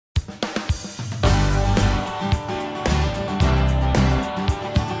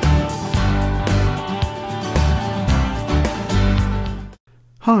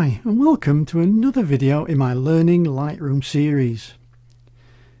Hi and welcome to another video in my Learning Lightroom series.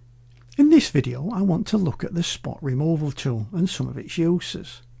 In this video I want to look at the spot removal tool and some of its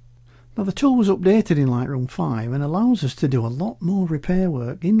uses. Now the tool was updated in Lightroom 5 and allows us to do a lot more repair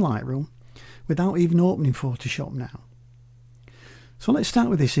work in Lightroom without even opening Photoshop now. So let's start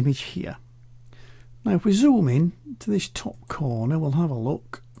with this image here. Now if we zoom in to this top corner we'll have a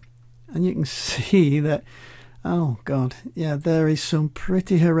look and you can see that, oh god, yeah, there is some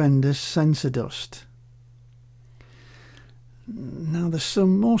pretty horrendous sensor dust. Now there's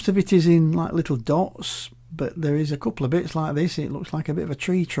most of it is in like little dots, but there is a couple of bits like this. It looks like a bit of a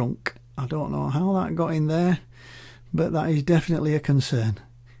tree trunk. I don't know how that got in there, but that is definitely a concern.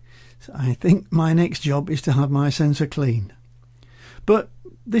 So I think my next job is to have my sensor cleaned. But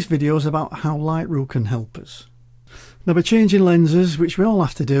this video is about how Lightroom can help us. Now by changing lenses, which we all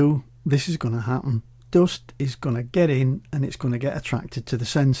have to do, this is going to happen. Dust is going to get in and it's going to get attracted to the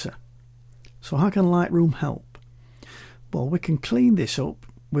sensor. So how can Lightroom help? Well, we can clean this up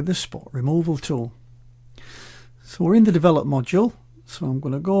with the spot removal tool. So we're in the develop module, so I'm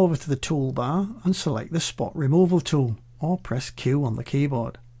going to go over to the toolbar and select the spot removal tool or press Q on the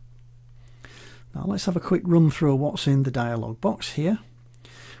keyboard. Now let's have a quick run through what's in the dialog box here.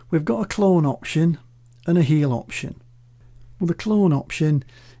 We've got a clone option and a heal option. Well, the clone option,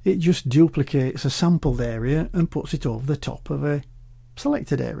 it just duplicates a sampled area and puts it over the top of a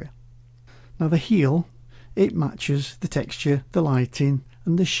selected area. Now the heal, it matches the texture, the lighting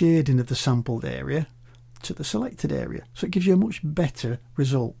and the shading of the sampled area to the selected area, so it gives you a much better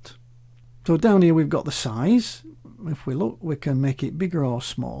result. So down here we've got the size. If we look, we can make it bigger or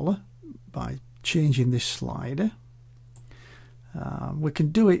smaller by changing this slider. We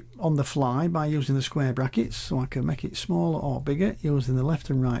can do it on the fly by using the square brackets, so I can make it smaller or bigger using the left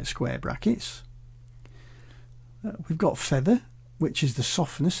and right square brackets. We've got feather, which is the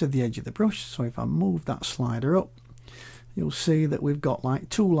softness of the edge of the brush, so if I move that slider up you'll see that we've got like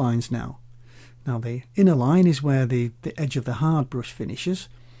two lines now. Now the inner line is where the edge of the hard brush finishes,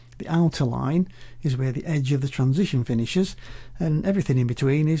 the outer line is where the edge of the transition finishes, and everything in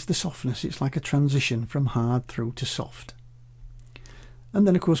between is the softness. It's like a transition from hard through to soft. And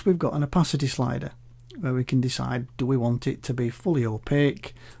then of course we've got an opacity slider where we can decide, do we want it to be fully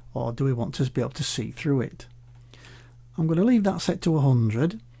opaque or do we want to be able to see through it. I'm going to leave that set to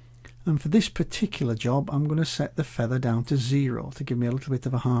 100, and for this particular job I'm going to set the feather down to 0 to give me a little bit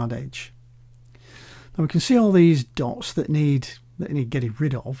of a hard edge. Now we can see all these dots that need getting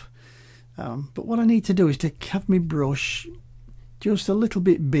rid of, but what I need to do is to have my brush just a little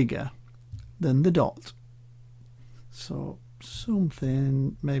bit bigger than the dot. So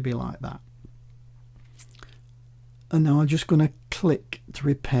something maybe like that. And now I'm just going to click to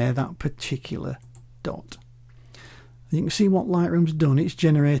repair that particular dot. And you can see what Lightroom's done. It's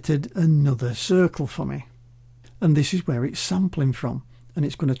generated another circle for me, and this is where it's sampling from, and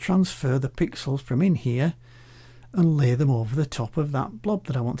it's going to transfer the pixels from in here and lay them over the top of that blob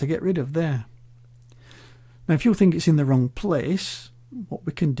that I want to get rid of there. Now if you think it's in the wrong place, what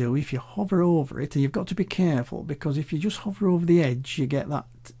we can do, if you hover over it, and you've got to be careful because if you just hover over the edge you get that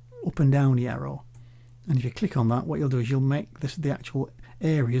up and down arrow, and if you click on that what you'll do is you'll make the actual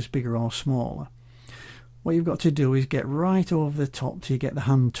areas bigger or smaller. What you've got to do is get right over the top till you get the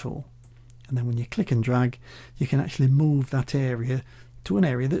hand tool, and then when you click and drag you can actually move that area to an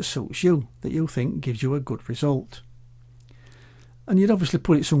area that suits you, that you think gives you a good result. And you'd obviously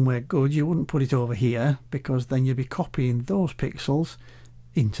put it somewhere good. You wouldn't put it over here because then you'd be copying those pixels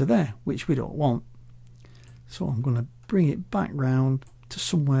into there, which we don't want. So I'm going to bring it back round to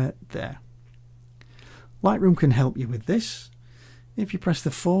somewhere there. Lightroom can help you with this. If you press the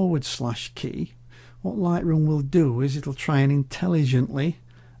 / key, what Lightroom will do is it'll try and intelligently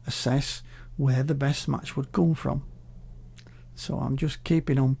assess where the best match would come from. So I'm just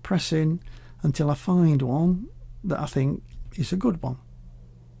keeping on pressing until I find one that I think is a good one.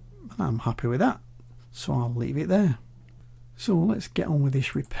 I'm happy with that, so I'll leave it there. So let's get on with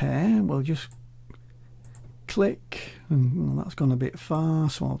this repair. We'll just click, and that's gone a bit far,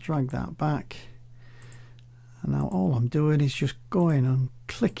 so I'll drag that back. And now all I'm doing is just going and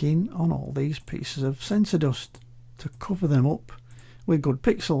clicking on all these pieces of sensor dust to cover them up with good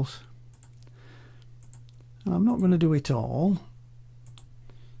pixels. And I'm not going to do it all.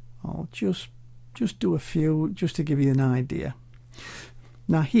 I'll just do a few just to give you an idea.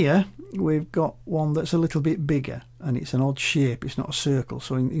 Now here we've got one that's a little bit bigger and it's an odd shape, it's not a circle,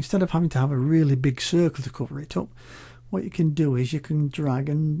 so instead of having to have a really big circle to cover it up, what you can do is you can drag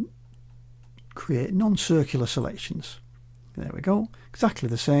and create non-circular selections. There we go, exactly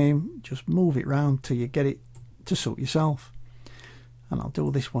the same, just move it round till you get it to suit yourself. and I'll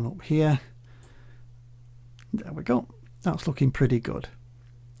do this one up here. There we go, that's looking pretty good.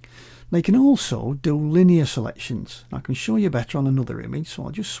 Now you can also do linear selections. I can show you better on another image, so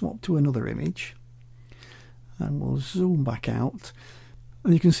I'll just swap to another image and we'll zoom back out,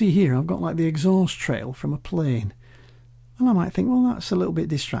 and you can see here I've got like the exhaust trail from a plane, and I might think, well, that's a little bit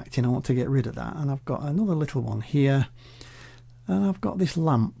distracting, I want to get rid of that. And I've got another little one here, and I've got this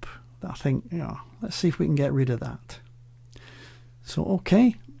lamp that I think, let's see if we can get rid of that. So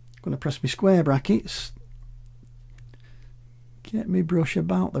okay, I'm going to press my square brackets, get my brush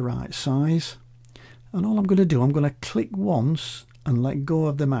about the right size, and all I'm going to do, I'm going to click once and let go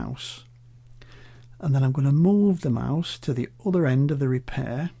of the mouse, and then I'm going to move the mouse to the other end of the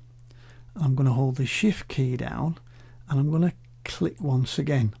repair. I'm going to hold the shift key down and I'm going to click once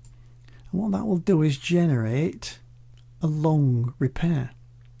again, and what that will do is generate a long repair.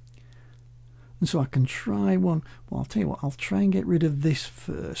 And so I can try one. Well, I'll tell you what, I'll try and get rid of this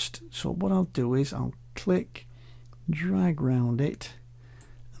first. So what I'll do is I'll click, drag round it,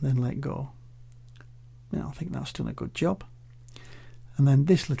 and then let go. Now I think that's done a good job. And then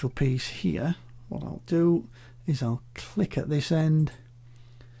this little piece here, what I'll do is I'll click at this end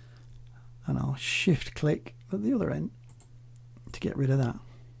and I'll shift click at the other end to get rid of that.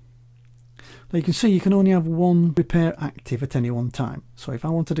 Now you can see you can only have one repair active at any one time. So if I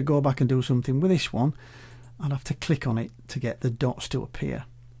wanted to go back and do something with this one, I'd have to click on it to get the dots to appear.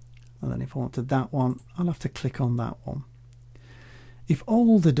 And then if I wanted that one, I'd have to click on that one. If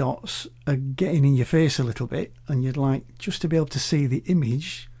all the dots are getting in your face a little bit and you'd like just to be able to see the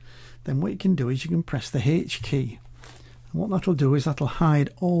image, then what you can do is you can press the H key. And what that'll do is that'll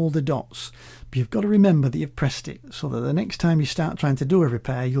hide all the dots. But you've got to remember that you've pressed it, so that the next time you start trying to do a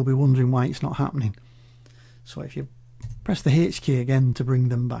repair, you'll be wondering why it's not happening. So if you press the H key again to bring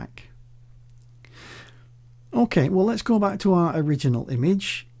them back. Okay, well, let's go back to our original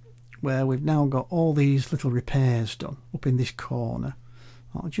image where we've now got all these little repairs done up in this corner.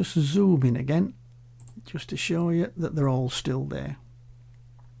 I'll just zoom in again just to show you that they're all still there.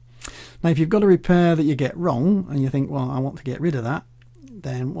 Now if you've got a repair that you get wrong and you think, well, I want to get rid of that,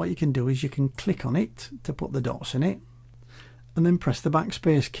 then what you can do is you can click on it to put the dots in it and then press the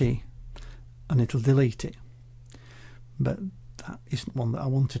backspace key and it'll delete it. But that isn't one that I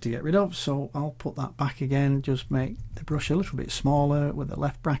wanted to get rid of, so I'll put that back again, just make the brush a little bit smaller with the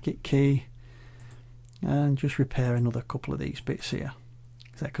left bracket key and just repair another couple of these bits here,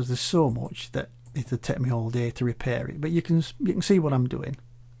 because there's so much that it'll take me all day to repair it, but you can see what I'm doing.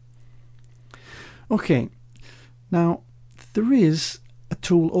 Okay, now there is a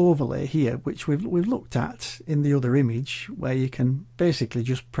Tulle Overlay here which we've looked at in the other image, where you can basically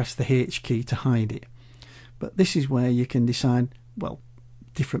just press the H key to hide it. But this is where you can decide, well,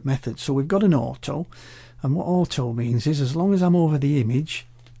 different methods. So we've got an auto, and what auto means is as long as I'm over the image,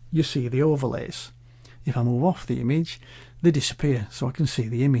 you see the overlays. If I move off the image, they disappear, so I can see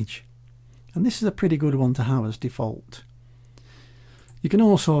the image. And this is a pretty good one to have as default. You can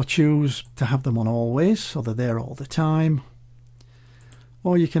also choose to have them on always, so they're there all the time.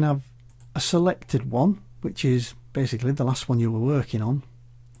 Or you can have a selected one, which is basically the last one you were working on.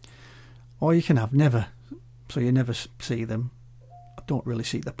 Or you can have never, so you never see them. I don't really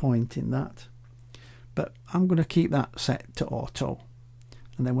see the point in that. But I'm going to keep that set to auto.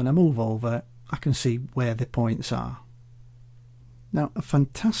 And then when I move over, I can see where the points are. Now, a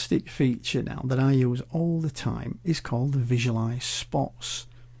fantastic feature now that I use all the time is called the Visualize Spots.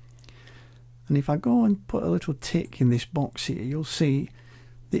 And if I go and put a little tick in this box here, you'll see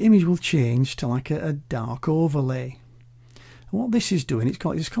the image will change to like a dark overlay. And what this is doing, it's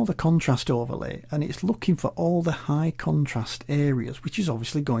called a contrast overlay, and it's looking for all the high contrast areas, which is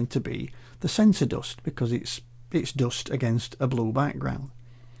obviously going to be the sensor dust, because it's dust against a blue background.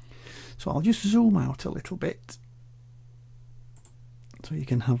 So I'll just zoom out a little bit so you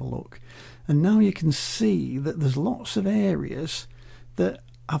can have a look, and now you can see that there's lots of areas that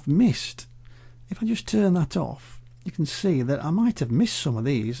I've missed. If I just turn that off, you can see that I might have missed some of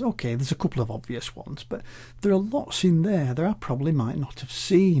these. Okay, there's a couple of obvious ones, but there are lots in there that I probably might not have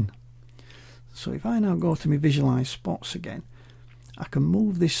seen. So if I now go to my Visualize Spots again, I can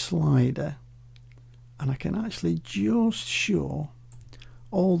move this slider and I can actually just show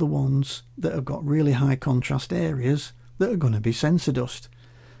all the ones that have got really high contrast areas that are going to be sensor dust.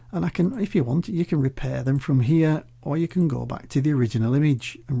 And I can, if you want, you can repair them from here, or you can go back to the original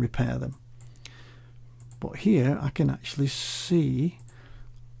image and repair them. But here I can actually see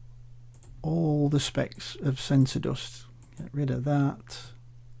all the specks of sensor dust. Get rid of that,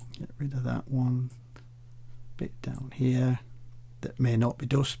 get rid of that one, bit down here that may not be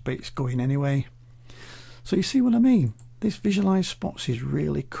dust but it's going anyway. So you see what I mean? this visualize spots is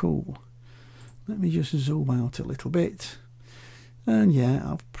really cool. Let me just zoom out a little bit. And yeah,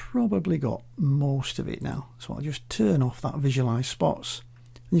 I've probably got most of it now. So I'll just turn off that visualize spots.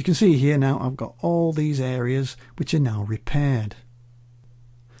 And you can see here now I've got all these areas which are now repaired.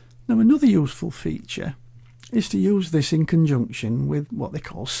 Now another useful feature is to use this in conjunction with what they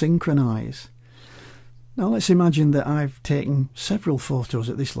call synchronize. Now let's imagine that I've taken several photos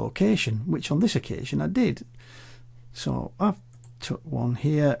at this location, which on this occasion I did. So I've took one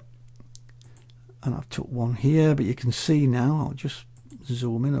here and I've took one here, but you can see now, I'll just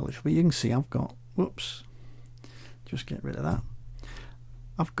zoom in a little bit, you can see I've got, whoops, just get rid of that.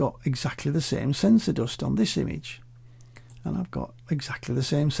 I've got exactly the same sensor dust on this image, and I've got exactly the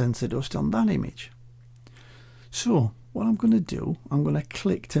same sensor dust on that image. So what I'm going to do, I'm going to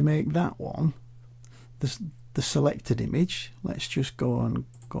click to make that one the selected image. Let's just go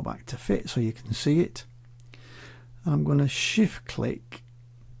back to fit so you can see it. And I'm going to shift click.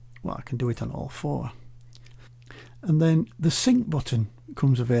 Well, I can do it on all four. And then the sync button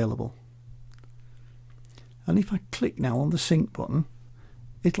comes available. And if I click now on the sync button,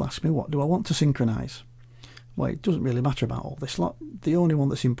 it'll ask me what do I want to synchronize. Well, it doesn't really matter about all this lot. The only one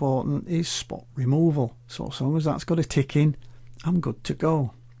that's important is spot removal. So as long as that's got a tick in, I'm good to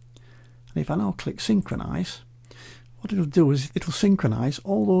go. And if I now click synchronize, what it'll do is it'll synchronize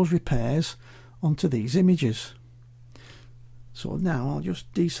all those repairs onto these images. So now I'll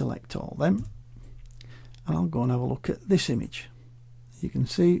just deselect all them and I'll go and have a look at this image. You can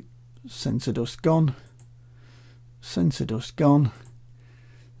see sensor dust gone, sensor dust gone,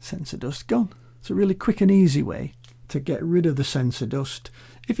 sensor dust gone. It's a really quick and easy way to get rid of the sensor dust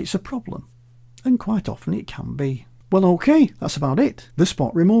if it's a problem, and quite often it can be. Well, okay, that's about it. The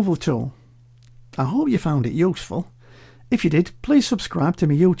spot removal tool. I hope you found it useful. If you did, please subscribe to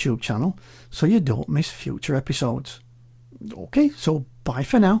my YouTube channel so you don't miss future episodes. Okay, so bye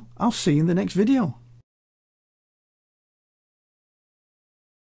for now. I'll see you in the next video.